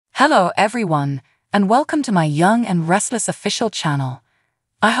Hello everyone, and welcome to my Young and Restless official channel.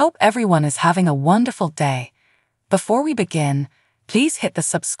 I hope everyone is having a wonderful day. Before we begin, please hit the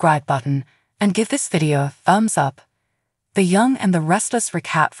subscribe button and give this video a thumbs up. The Young and the Restless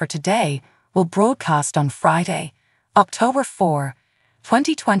recap for today will broadcast on Friday, October 4,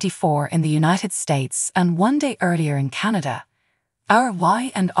 2024 in the United States and one day earlier in Canada. Our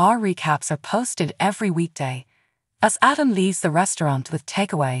Y&R recaps are posted every weekday. As Adam leaves the restaurant with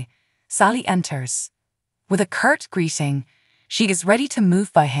takeaway, Sally enters. With a curt greeting, she is ready to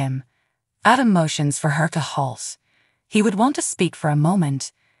move by him. Adam motions for her to halt. He would want to speak for a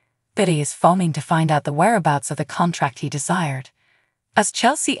moment. Billy is foaming to find out the whereabouts of the contract he desired. As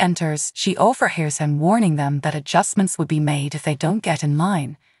Chelsea enters, she overhears him warning them that adjustments would be made if they don't get in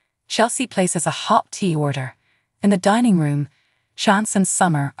line. Chelsea places a hot tea order. In the dining room, Chance and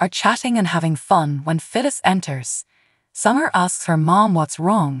Summer are chatting and having fun when Phyllis enters. Summer asks her mom what's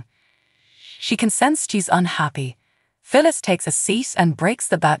wrong. She can sense she's unhappy. Phyllis takes a seat and breaks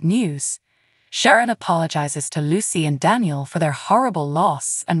the bad news. Sharon apologizes to Lucy and Daniel for their horrible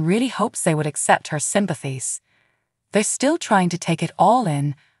loss and really hopes they would accept her sympathies. They're still trying to take it all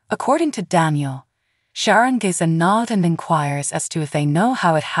in, according to Daniel. Sharon gives a nod and inquires as to if they know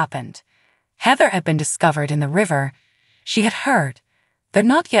how it happened. Heather had been discovered in the river. She had heard. They're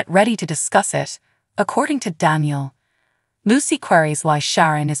not yet ready to discuss it, according to Daniel. Lucy queries why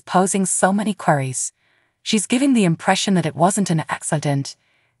Sharon is posing so many queries. She's giving the impression that it wasn't an accident.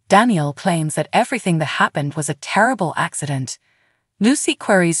 Daniel claims that everything that happened was a terrible accident. Lucy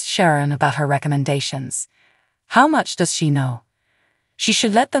queries Sharon about her recommendations. How much does she know? She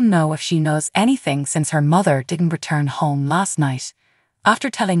should let them know if she knows anything since her mother didn't return home last night. After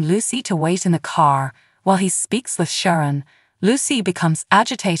telling Lucy to wait in the car while he speaks with Sharon, Lucy becomes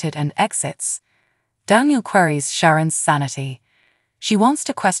agitated and exits. Daniel queries Sharon's sanity. She wants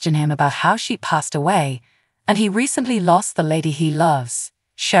to question him about how she passed away, and he recently lost the lady he loves.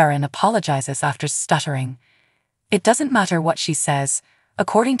 Sharon apologizes after stuttering. It doesn't matter what she says,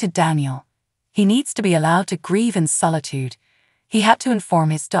 according to Daniel. He needs to be allowed to grieve in solitude. He had to inform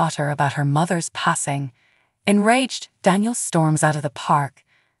his daughter about her mother's passing. Enraged, Daniel storms out of the park.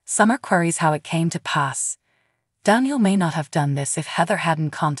 Summer queries how it came to pass. Daniel may not have done this if Heather hadn't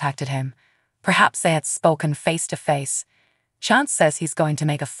contacted him. Perhaps they had spoken face to face. Chance says he's going to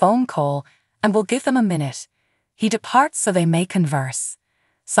make a phone call and will give them a minute. He departs so they may converse.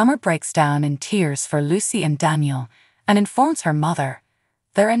 Summer breaks down in tears for Lucy and Daniel and informs her mother.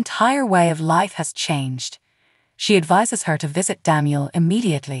 Their entire way of life has changed. She advises her to visit Daniel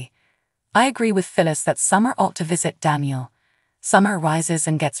immediately. I agree with Phyllis that Summer ought to visit Daniel. Summer rises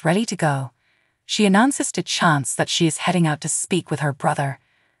and gets ready to go. She announces to Chance that she is heading out to speak with her brother.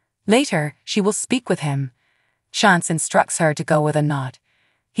 Later, she will speak with him. Chance instructs her to go with a nod.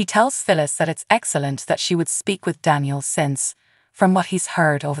 He tells Phyllis that it's excellent that she would speak with Daniel since, from what he's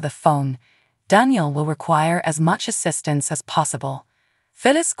heard over the phone, Daniel will require as much assistance as possible.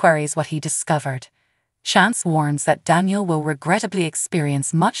 Phyllis queries what he discovered. Chance warns that Daniel will regrettably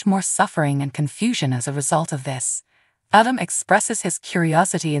experience much more suffering and confusion as a result of this. Adam expresses his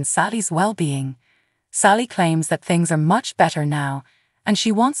curiosity in Sally's well-being. Sally claims that things are much better now, and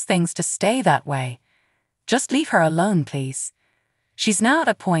she wants things to stay that way. Just leave her alone, please. She's now at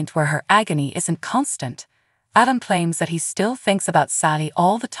a point where her agony isn't constant. Adam claims that he still thinks about Sally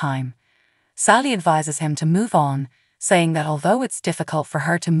all the time. Sally advises him to move on, saying that although it's difficult for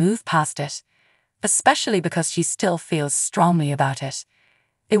her to move past it, especially because she still feels strongly about it,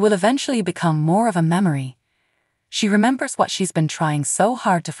 it will eventually become more of a memory. She remembers what she's been trying so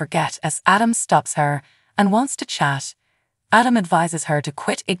hard to forget as Adam stops her and wants to chat. Adam advises her to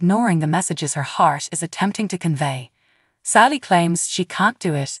quit ignoring the messages her heart is attempting to convey. Sally claims she can't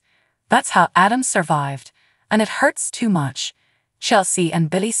do it. That's how Adam survived, and it hurts too much. Chelsea and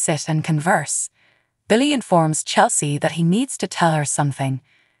Billy sit and converse. Billy informs Chelsea that he needs to tell her something.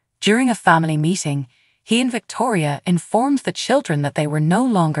 During a family meeting, he and Victoria informed the children that they were no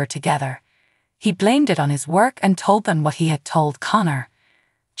longer together. He blamed it on his work and told them what he had told Connor.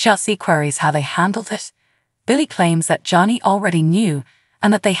 Chelsea queries how they handled it. Billy claims that Johnny already knew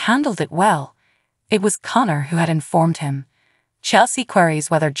and that they handled it well. It was Connor who had informed him. Chelsea queries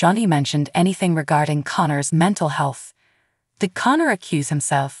whether Johnny mentioned anything regarding Connor's mental health. Did Connor accuse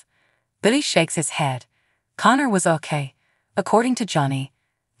himself? Billy shakes his head. Connor was okay, according to Johnny.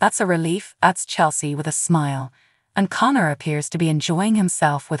 That's a relief, adds Chelsea with a smile, and Connor appears to be enjoying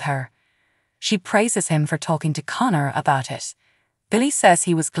himself with her. She praises him for talking to Connor about it. Billy says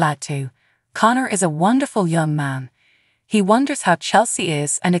he was glad to. Connor is a wonderful young man. He wonders how Chelsea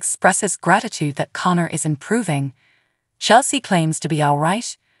is and expresses gratitude that Connor is improving. Chelsea claims to be all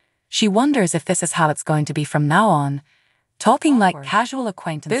right. She wonders if this is how it's going to be from now on. Talking like casual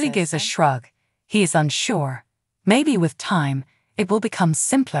acquaintances. Billy gives a shrug. He is unsure. Maybe with time, it will become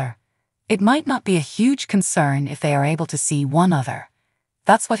simpler. It might not be a huge concern if they are able to see one another.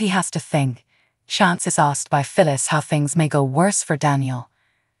 That's what he has to think. Chance is asked by Phyllis how things may go worse for Daniel.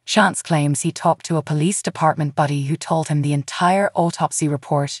 Chance claims he talked to a police department buddy who told him the entire autopsy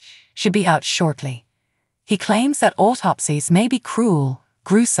report should be out shortly. He claims that autopsies may be cruel,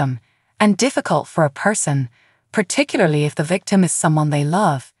 gruesome, and difficult for a person, particularly if the victim is someone they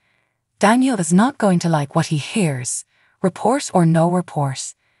love. Daniel is not going to like what he hears, report or no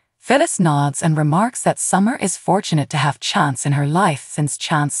report. Phyllis nods and remarks that Summer is fortunate to have Chance in her life since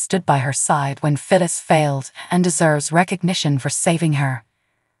Chance stood by her side when Phyllis failed and deserves recognition for saving her.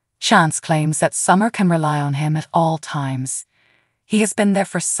 Chance claims that Summer can rely on him at all times. He has been there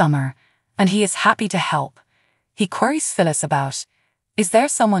for Summer, and he is happy to help. He queries Phyllis about, is there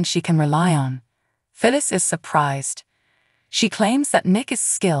someone she can rely on? Phyllis is surprised. She claims that Nick is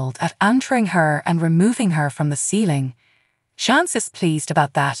skilled at entering her and removing her from the ceiling. Chance is pleased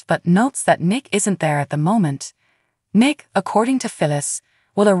about that but notes that Nick isn't there at the moment. Nick, according to Phyllis,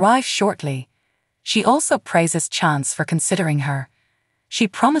 will arrive shortly. She also praises Chance for considering her. She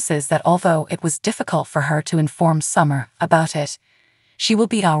promises that although it was difficult for her to inform Summer about it, she will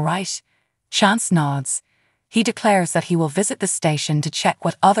be all right. Chance nods. He declares that he will visit the station to check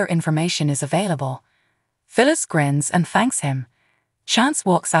what other information is available. Phyllis grins and thanks him. Chance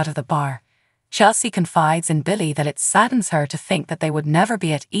walks out of the bar. Chelsea confides in Billy that it saddens her to think that they would never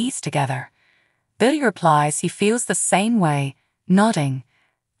be at ease together. Billy replies he feels the same way, nodding.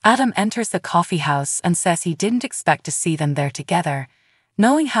 Adam enters the coffee house and says he didn't expect to see them there together,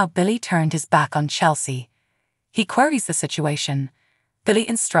 knowing how Billy turned his back on Chelsea. He queries the situation. Billy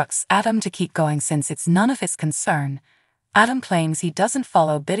instructs Adam to keep going since it's none of his concern. Adam claims he doesn't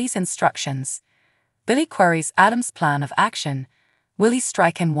follow Billy's instructions. Billy queries Adam's plan of action. Will he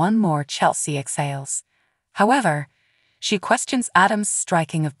strike him one more? Chelsea exhales. However, she questions Adam's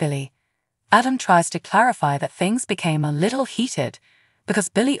striking of Billy. Adam tries to clarify that things became a little heated because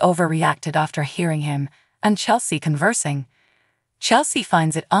Billy overreacted after hearing him and Chelsea conversing. Chelsea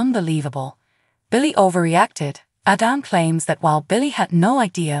finds it unbelievable. Billy overreacted. Adam claims that while Billy had no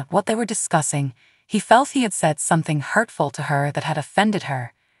idea what they were discussing, he felt he had said something hurtful to her that had offended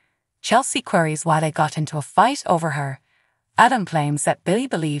her. Chelsea queries why they got into a fight over her. Adam claims that Billy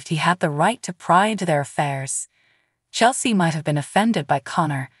believed he had the right to pry into their affairs. Chelsea might have been offended by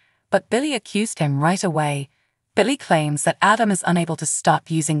Connor, but Billy accused him right away. Billy claims that Adam is unable to stop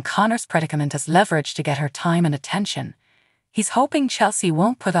using Connor's predicament as leverage to get her time and attention. He's hoping Chelsea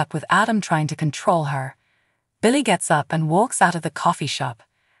won't put up with Adam trying to control her. Billy gets up and walks out of the coffee shop.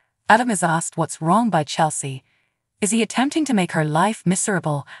 Adam is asked what's wrong by Chelsea. Is he attempting to make her life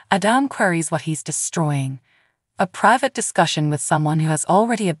miserable? Adam queries what he's destroying. A private discussion with someone who has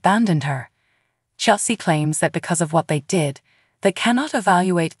already abandoned her. Chelsea claims that because of what they did, they cannot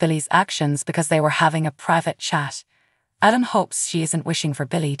evaluate Billy's actions because they were having a private chat. Adam hopes she isn't wishing for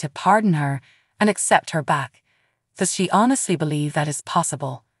Billy to pardon her and accept her back. Does she honestly believe that is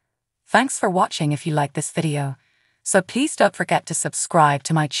possible? Thanks for watching. If you like this video, so please don't forget to subscribe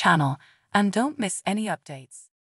to my channel and don't miss any updates.